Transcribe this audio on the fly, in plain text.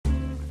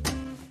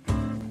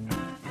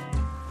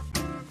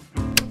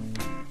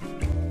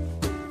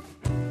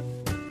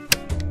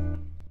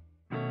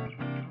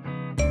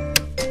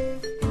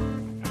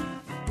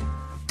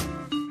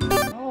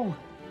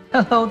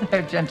Hello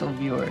there, gentle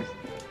viewers.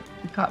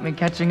 You caught me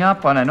catching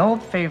up on an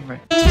old favorite.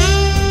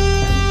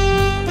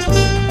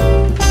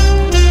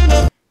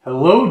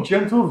 Hello,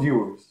 gentle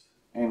viewers,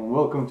 and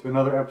welcome to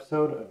another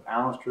episode of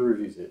Alistair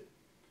Reviews It.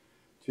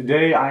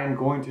 Today I am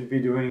going to be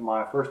doing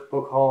my first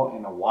book haul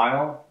in a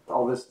while.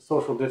 All this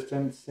social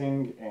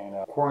distancing and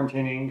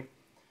quarantining,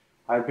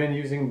 I've been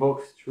using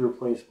books to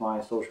replace my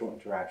social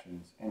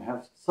interactions and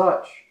have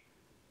such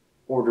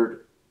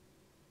ordered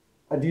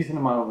a decent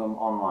amount of them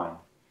online.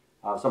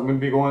 So I'm going to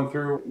be going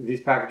through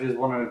these packages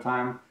one at a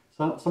time.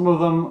 Some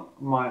of them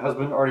my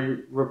husband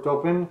already ripped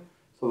open,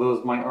 so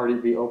those might already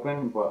be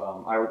open, but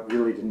I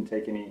really didn't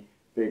take any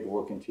big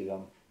look into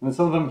them. And then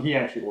some of them he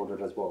actually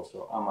ordered as well,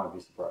 so I might be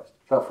surprised.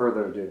 Without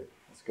further ado,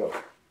 let's go.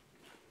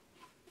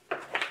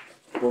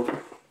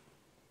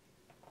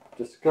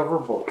 Discover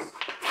books.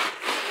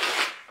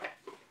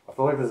 I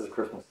feel like this is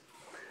Christmas.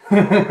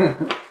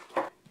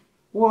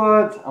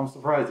 What? I'm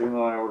surprised even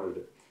though I ordered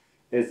it.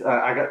 It's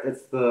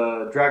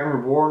the Dragon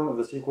Reborn,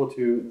 the sequel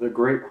to The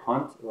Great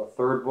Hunt, the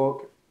third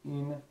book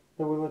in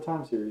the Wheel of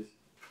Time series.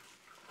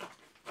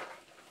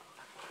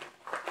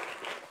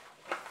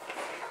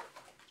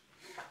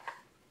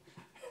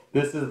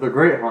 This is The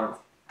Great Hunt,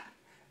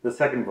 the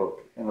second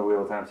book in the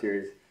Wheel of Time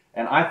series.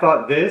 And I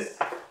thought this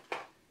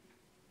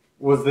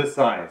was this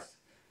size.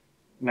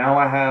 Now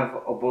I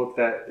have a book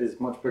that is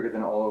much bigger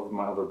than all of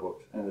my other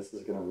books, and this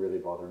is going to really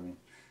bother me.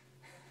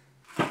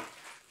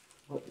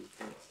 What is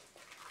this?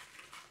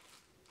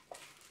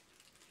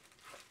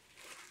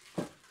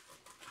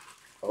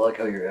 I like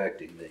how you're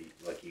acting,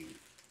 like you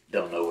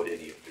don't know what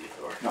any of these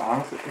are. No,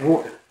 honestly,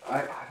 well,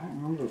 I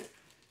don't remember.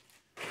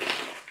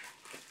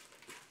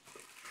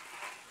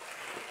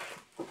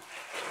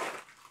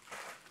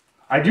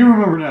 I do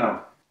remember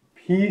now.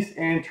 Peace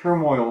and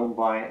Turmoil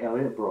by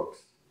Elliot Brooks.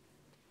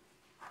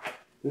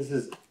 This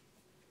is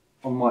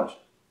a much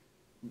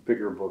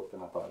bigger book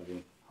than I thought it would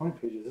be. How many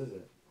pages is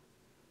it?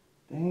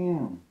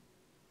 Damn.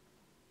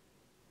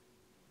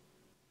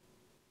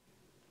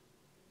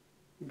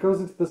 It goes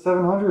into the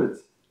 700s.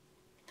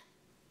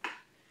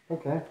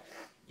 Okay.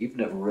 You've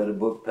never read a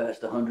book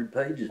past 100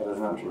 pages That is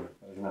before. not true.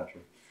 That is not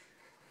true.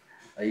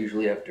 I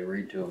usually have to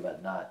read to them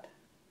at night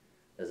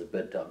as a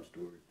bedtime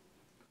story.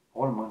 I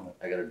wouldn't mind that.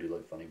 I gotta do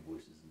like funny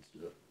voices and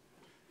stuff.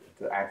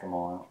 To act them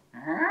all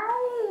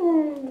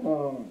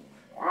out.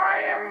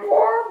 I am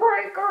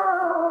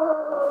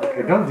Warbreaker!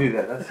 Okay, don't do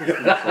that. That's just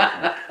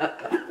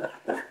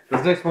insulting.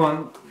 This next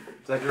one,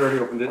 Zach already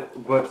opened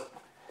it, but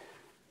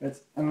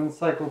it's an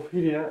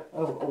encyclopedia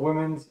of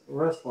women's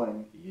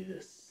wrestling.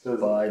 Yes. So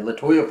By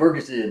Latoya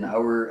Ferguson,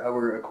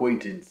 our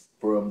acquaintance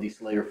from the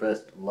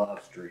Slayerfest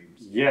live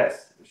streams.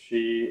 Yes,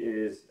 she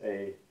is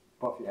a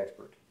Buffy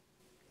expert.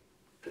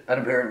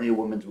 And apparently a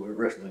women's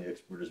wrestling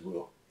expert as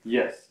well.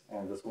 Yes,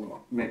 and this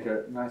will make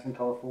a nice and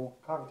colorful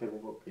coffee table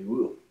book. It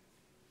will.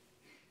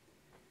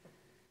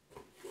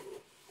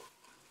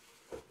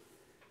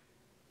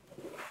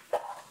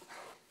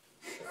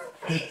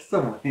 There's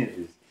so many of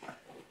these.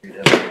 You'd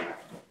have a knife.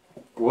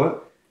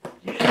 What?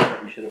 You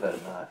should have had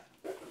a knife.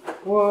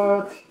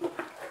 What?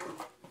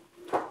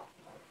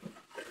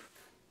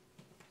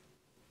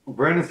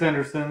 Brandon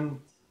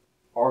Sanderson's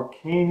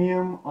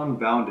Arcanum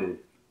Unbounded.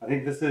 I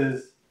think this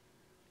is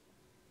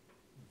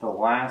the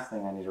last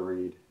thing I need to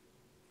read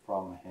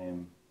from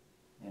him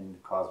in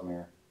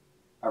Cosmere.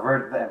 I've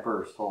read The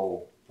Emperor's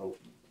Soul, the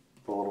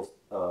little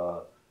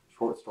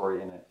short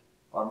story in it.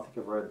 I don't think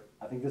I've read.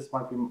 I think this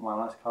might be my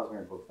last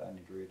Cosmere book that I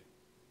need to read.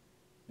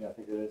 Yeah, I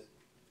think it is.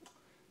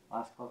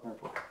 Last Cosmere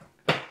book.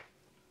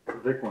 It's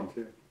a big one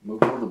too.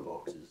 Move all the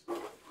boxes.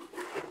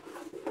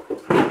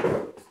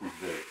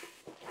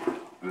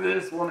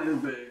 This one is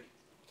big.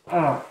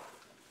 Oh,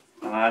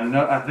 and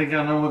I think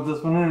I know what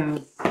this one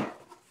is.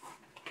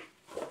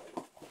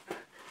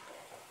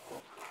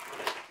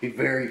 Be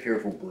very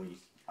careful, please.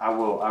 I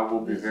will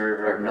be These very,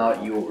 very are not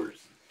careful. yours.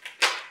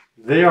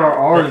 They are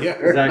ours, They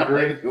are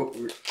Zachary. not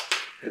yours.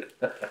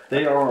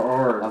 They are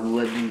ours. I'm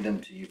lending them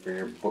to you for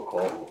your book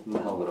haul. No.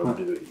 That's what I'm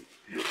doing.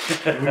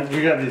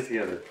 we got these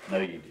together. No,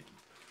 you didn't.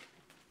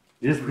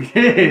 Yes, we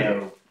did.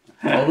 No.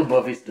 All the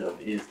Buffy stuff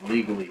is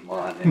legally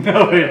mine. And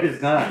No, it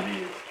is not.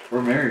 It is.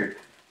 We're married.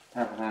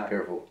 Half and half.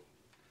 Careful.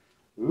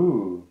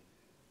 Ooh.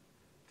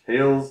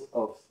 Tales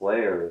of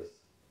Slayers.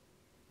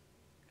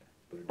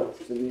 Put it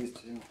up. To these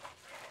two.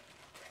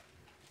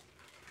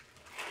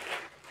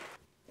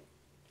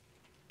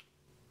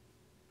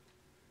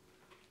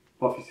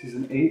 Buffy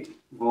Season 8,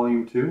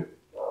 Volume 2.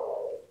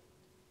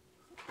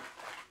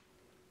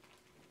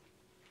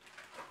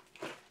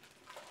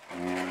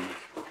 And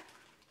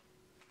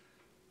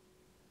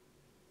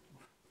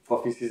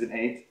Buffy Season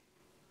 8,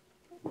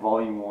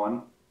 Volume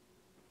 1.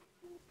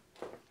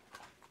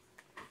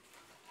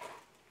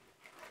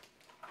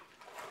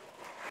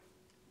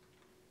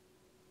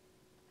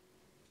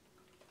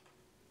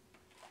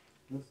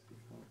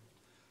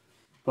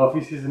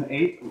 Buffy Season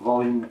 8,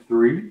 Volume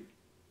 3.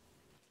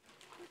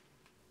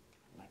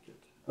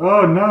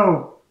 Oh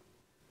no!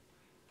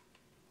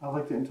 I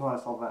liked it until I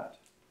saw that.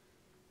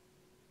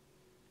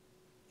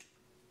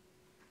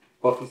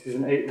 Buffy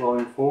Season 8,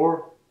 Volume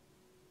 4.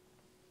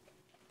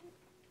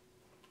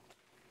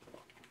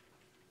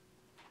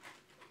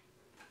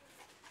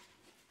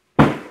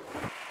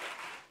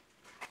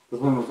 This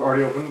one was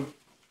already opened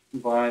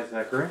by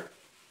Zachary.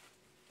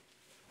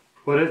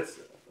 But it's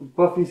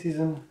Buffy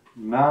Season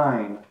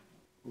 9,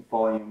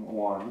 Volume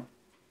 1.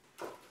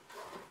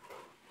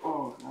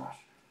 Oh gosh.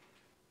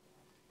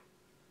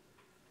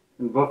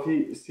 And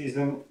Buffy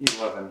Season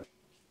 11.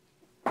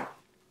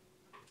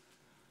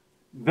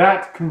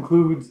 That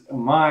concludes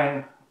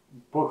my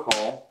book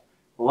haul.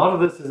 A lot of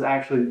this is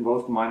actually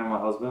both mine and my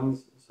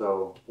husband's,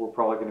 so we're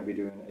probably going to be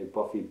doing a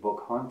Buffy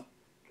book hunt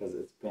because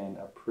it's been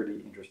a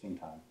pretty interesting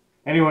time.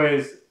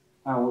 Anyways,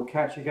 I will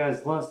catch you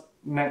guys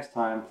next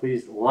time.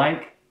 Please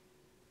like,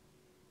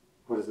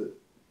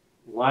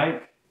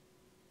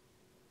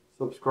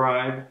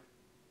 subscribe,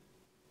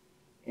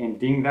 and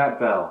ding that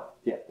bell.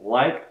 Yeah,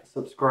 like,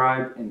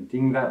 subscribe, and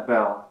ding that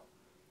bell.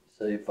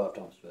 Say it 5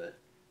 times fast.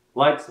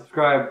 Like,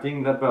 subscribe,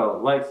 ding that bell.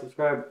 Like,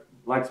 subscribe,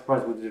 like,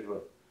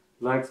 subscribe,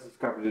 like,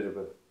 subscribe,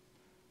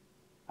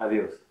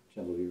 Adios,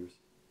 gentle viewers.